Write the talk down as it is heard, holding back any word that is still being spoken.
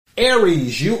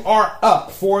Aries, you are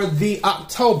up for the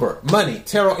October Money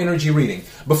Tarot Energy reading.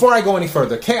 Before I go any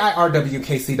further,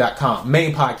 KIRWKC.com,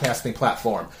 main podcasting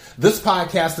platform. This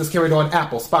podcast is carried on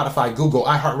Apple, Spotify, Google,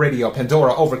 iHeartRadio,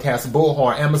 Pandora, Overcast,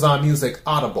 Bullhorn, Amazon Music,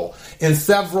 Audible, and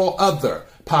several other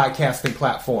podcasting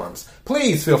platforms.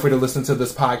 Please feel free to listen to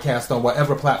this podcast on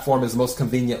whatever platform is most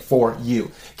convenient for you.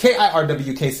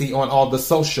 KIRWKC on all the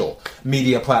social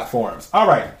media platforms. All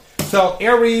right. So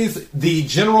Aries, the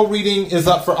general reading is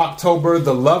up for October,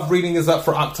 the love reading is up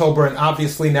for October, and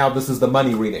obviously now this is the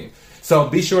money reading. So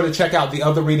be sure to check out the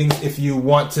other readings if you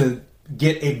want to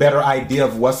get a better idea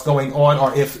of what's going on,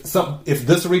 or if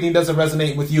this reading doesn't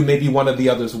resonate with you, maybe one of the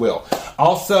others will.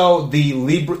 Also, the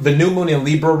new moon in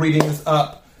Libra reading is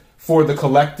up for the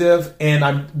collective, and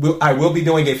I will be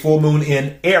doing a full moon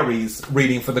in Aries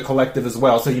reading for the collective as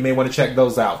well, so you may want to check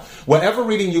those out. Whatever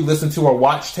reading you listen to or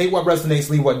watch, take what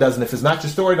resonates, leave what doesn't. If it's not your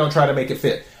story, don't try to make it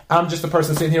fit. I'm just a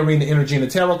person sitting here reading the energy and the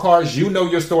tarot cards. You know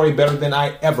your story better than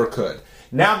I ever could.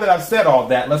 Now that I've said all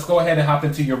that, let's go ahead and hop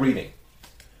into your reading.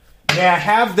 May I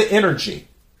have the energy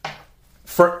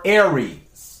for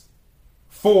Aries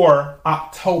for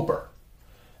October?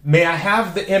 May I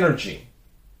have the energy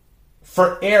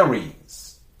for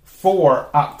Aries for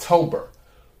October?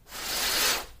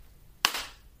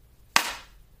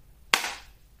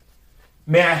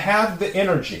 May I have the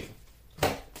energy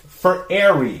for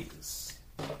Aries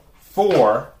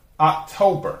for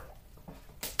October?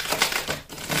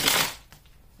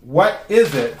 What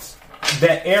is it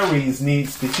that Aries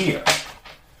needs to hear?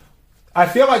 I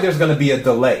feel like there's going to be a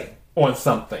delay on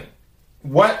something.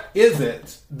 What is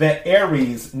it that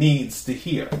Aries needs to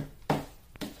hear?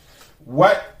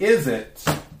 What is it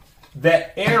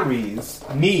that Aries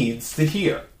needs to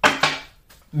hear?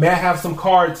 May I have some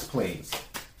cards, please?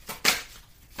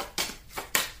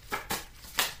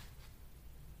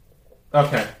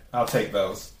 Okay, I'll take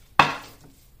those. I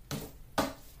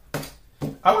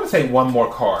want to take one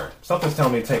more card. Something's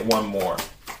telling me to take one more.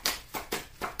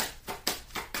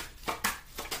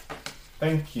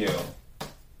 Thank you.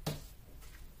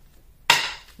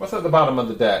 What's at the bottom of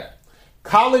the deck?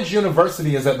 College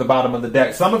University is at the bottom of the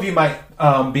deck. Some of you might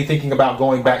be thinking about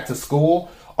going back to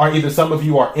school, or either some of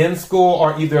you are in school,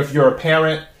 or either if you're a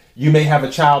parent, you may have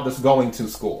a child that's going to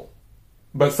school.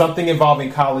 But something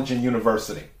involving college and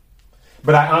university.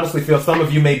 But I honestly feel some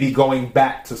of you may be going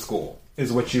back to school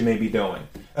is what you may be doing.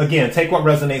 Again, take what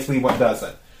resonates, leave what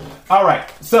doesn't. All right,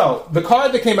 so the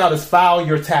card that came out is File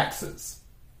Your Taxes.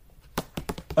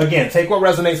 Again, take what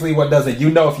resonates, leave what doesn't.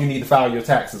 You know if you need to file your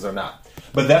taxes or not.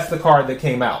 But that's the card that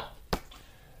came out.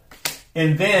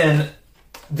 And then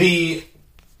the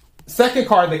second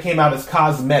card that came out is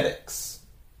Cosmetics.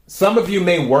 Some of you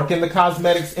may work in the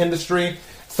cosmetics industry.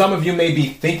 Some of you may be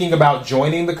thinking about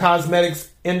joining the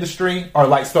cosmetics industry, or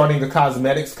like starting a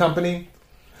cosmetics company.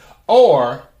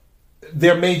 Or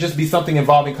there may just be something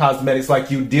involving cosmetics, like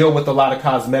you deal with a lot of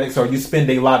cosmetics, or you spend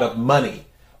a lot of money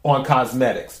on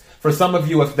cosmetics. For some of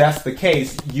you, if that's the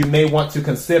case, you may want to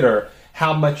consider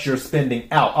how much you're spending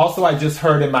out. Also, I just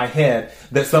heard in my head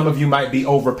that some of you might be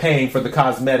overpaying for the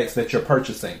cosmetics that you're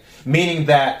purchasing. Meaning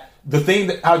that the thing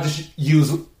that I'll just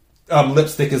use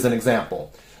lipstick as an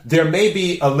example. There may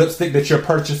be a lipstick that you're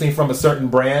purchasing from a certain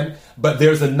brand, but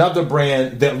there's another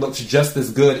brand that looks just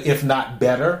as good, if not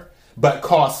better, but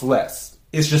costs less.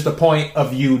 It's just a point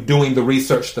of you doing the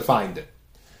research to find it.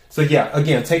 So yeah,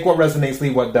 again, take what resonates,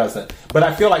 leave what doesn't. But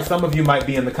I feel like some of you might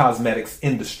be in the cosmetics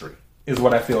industry, is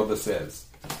what I feel this is.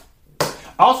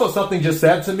 Also, something just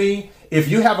said to me, if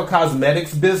you have a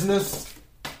cosmetics business,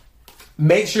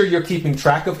 make sure you're keeping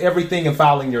track of everything and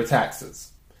filing your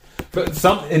taxes.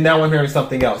 And now I'm hearing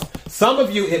something else. Some of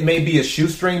you, it may be a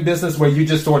shoestring business where you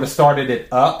just sort of started it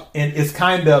up, and it's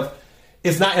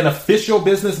not an official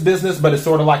business, but it's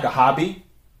sort of like a hobby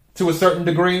to a certain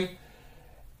degree.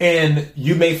 And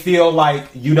you may feel like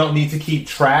you don't need to keep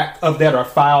track of that or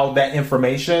file that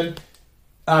information.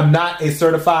 I'm not a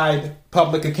certified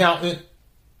public accountant.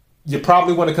 You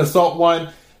probably want to consult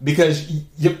one because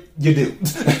you do.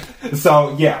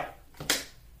 So yeah,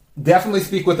 definitely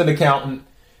speak with an accountant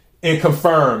and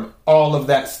confirm all of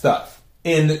that stuff.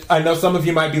 And I know some of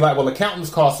you might be like, well, accountants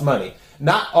cost money.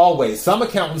 Not always. Some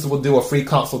accountants will do a free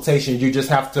consultation. You just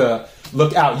have to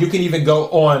look out. You can even go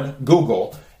on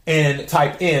Google and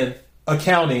type in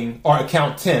accounting or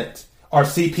accountant or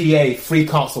CPA free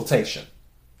consultation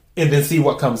and then see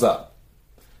what comes up.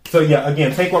 So yeah,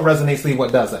 again, take what resonates, leave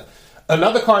what doesn't.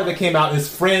 Another card that came out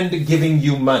is friend giving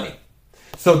you money.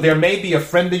 So there may be a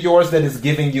friend of yours that is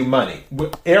giving you money.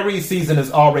 Aries season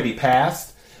is already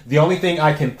past. The only thing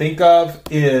I can think of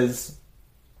is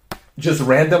just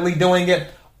randomly doing it,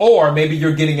 Or maybe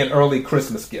you're getting an early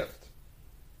Christmas gift.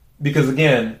 Because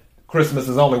again, Christmas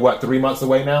is only, 3 months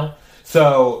away now?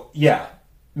 So, yeah,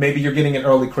 maybe you're getting an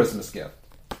early Christmas gift.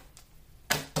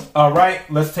 All right,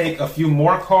 let's take a few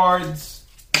more cards.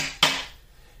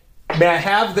 May I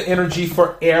have the energy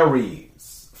for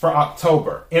Aries for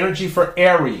October? Energy for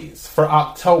Aries for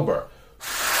October.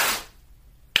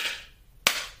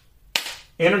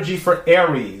 Energy for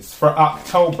Aries for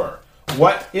October.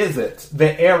 What is it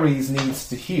that Aries needs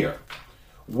to hear?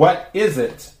 What is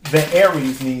it that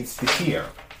Aries needs to hear?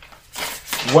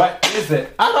 What is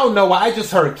it? I don't know. I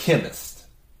just heard chemist.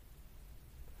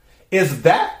 Is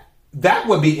that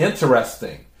would be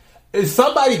interesting. Is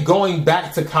somebody going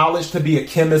back to college to be a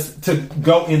chemist, to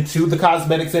go into the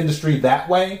cosmetics industry that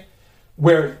way,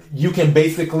 where you can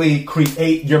basically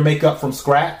create your makeup from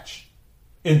scratch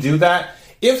and do that?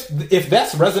 If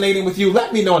that's resonating with you,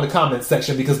 let me know in the comments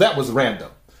section, because that was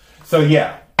random. So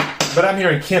yeah, but I'm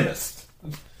hearing chemist.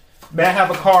 May I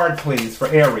have a card, please, for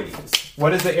Aries?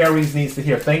 What is it Aries needs to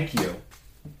hear? Thank you.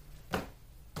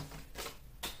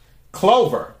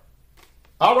 Clover.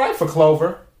 All right, for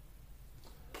Clover.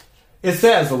 It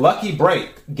says lucky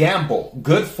break, gamble,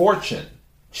 good fortune,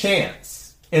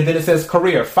 chance. And then it says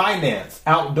career, finance,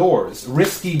 outdoors,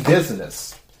 risky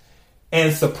business,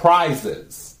 and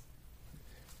surprises.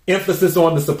 Emphasis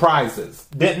on the surprises.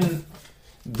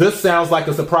 This sounds like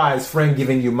a surprise friend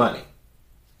giving you money.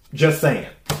 Just saying.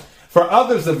 For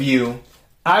others of you,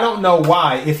 I don't know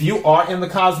why, if you are in the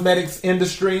cosmetics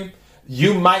industry,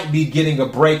 you might be getting a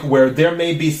break where there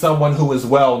may be someone who is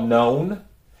well known,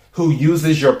 who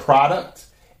uses your product,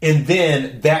 and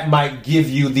then that might give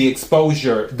you the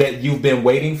exposure that you've been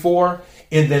waiting for,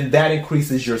 and then that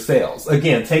increases your sales.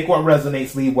 Again, take what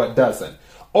resonates, leave what doesn't.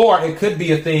 Or it could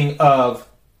be a thing of,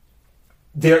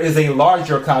 there is a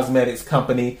larger cosmetics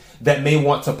company that may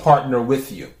want to partner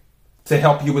with you to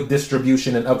help you with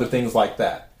distribution and other things like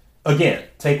that. Again,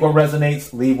 take what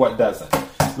resonates, leave what doesn't.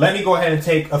 Let me go ahead and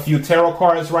take a few tarot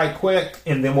cards right quick,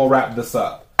 and then we'll wrap this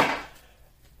up.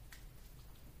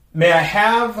 May I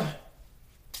have...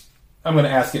 I'm going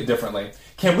to ask it differently.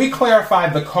 Can we clarify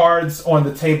the cards on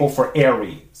the table for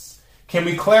Aries? Can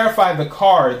we clarify the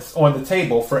cards on the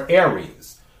table for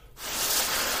Aries?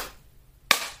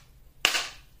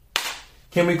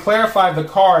 Can we clarify the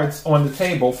cards on the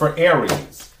table for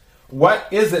Aries? What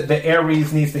is it that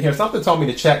Aries needs to hear? Something told me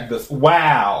to check this.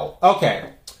 Wow. Okay.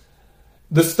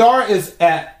 The star is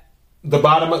at the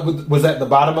bottom, was at the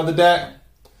bottom of the deck.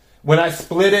 When I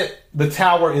split it, the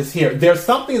tower is here. There's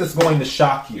something that's going to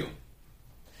shock you.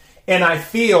 And I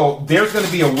feel there's going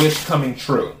to be a wish coming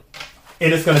true.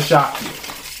 And it's going to shock you.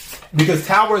 Because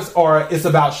towers it's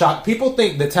about shock. People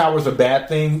think that towers are a bad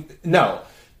thing. No.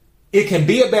 It can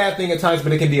be a bad thing at times,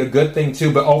 but it can be a good thing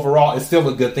too. But overall, it's still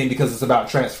a good thing because it's about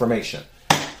transformation.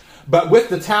 But with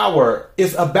the tower,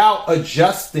 it's about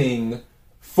adjusting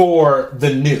for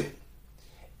the new.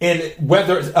 And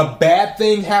whether a bad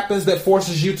thing happens that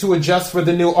forces you to adjust for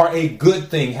the new, or a good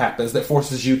thing happens that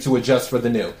forces you to adjust for the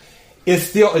new, it's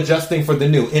still adjusting for the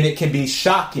new. And it can be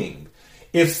shocking.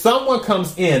 If someone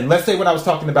comes in, let's say what I was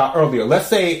talking about earlier, let's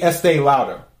say Estee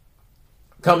Lauder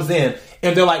comes in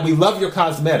and they're like, we love your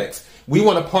cosmetics. We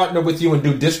want to partner with you and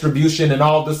do distribution and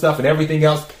all this stuff and everything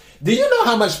else. Do you know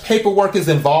how much paperwork is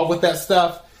involved with that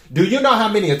stuff? Do you know how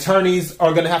many attorneys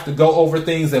are going to have to go over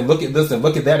things and look at this and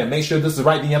look at that and make sure this is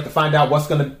right? Then you have to find out what's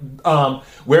going to,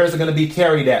 where is it going to be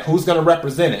carried at? Who's going to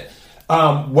represent it?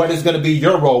 What is going to be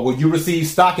your role? Will you receive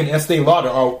stock in Estee Lauder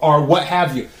or what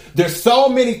have you? There's so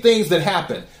many things that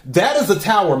happen. That is a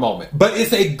tower moment, but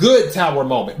it's a good tower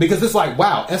moment because it's like,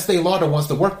 wow, Estee Lauder wants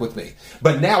to work with me.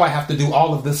 But now I have to do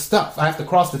all of this stuff. I have to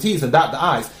cross the T's and dot the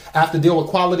I's. I have to deal with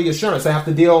quality assurance. I have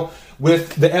to deal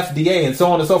with the FDA and so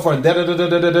on and so forth.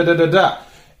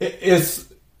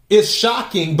 It's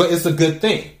shocking, but it's a good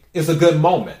thing. It's a good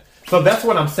moment. So that's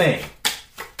what I'm saying.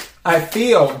 I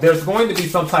feel there's going to be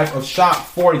some type of shock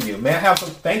for you. May I have some?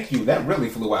 Thank you. That really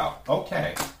flew out.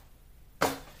 Okay.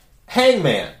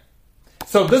 Hangman.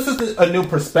 So this is a new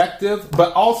perspective,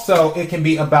 but also it can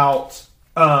be about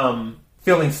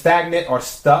feeling stagnant or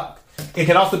stuck. It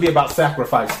can also be about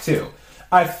sacrifice too.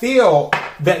 I feel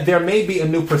that there may be a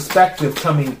new perspective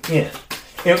coming in.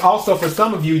 And also for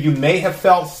some of you, you may have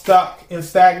felt stuck and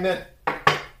stagnant,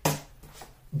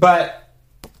 but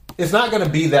it's not going to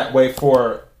be that way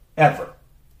forever.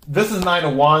 This is Nine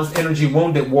of Wands energy,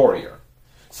 Wounded Warrior.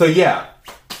 So yeah,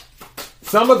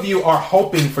 some of you are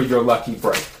hoping for your lucky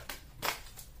break.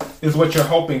 Is what you're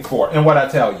hoping for and what I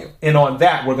tell you. And on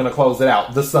that, we're going to close it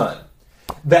out. The Sun.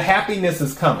 The happiness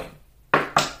is coming.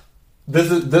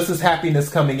 This is happiness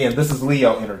coming in. This is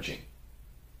Leo energy.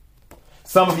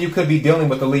 Some of you could be dealing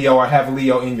with a Leo or have a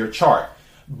Leo in your chart.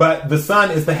 But the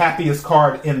Sun is the happiest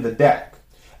card in the deck.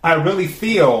 I really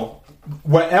feel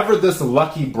whatever this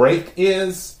lucky break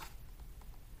is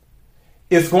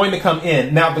going to come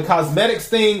in. Now, the cosmetics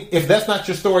thing, if that's not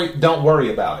your story, don't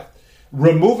worry about it.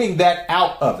 Removing that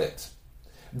out of it,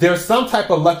 there's some type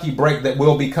of lucky break that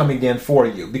will be coming in for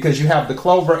you because you have the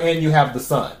clover and you have the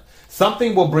Sun.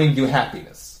 Something will bring you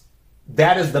happiness.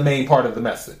 That is the main part of the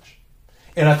message.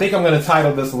 And I think I'm going to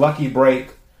title this Lucky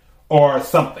Break or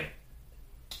something.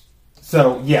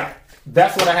 So, yeah,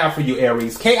 that's what I have for you,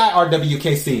 Aries.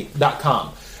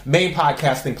 KIRWKC.com. Main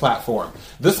podcasting platform.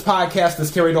 This podcast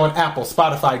is carried on Apple,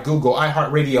 Spotify, Google,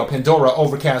 iHeartRadio, Pandora,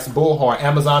 Overcast, Bullhorn,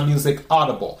 Amazon Music,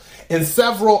 Audible, and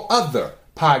several other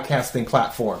podcasting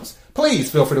platforms. Please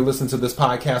feel free to listen to this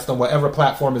podcast on whatever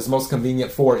platform is most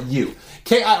convenient for you.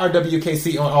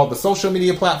 KIRWKC on all the social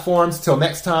media platforms. Till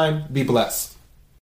next time, be blessed.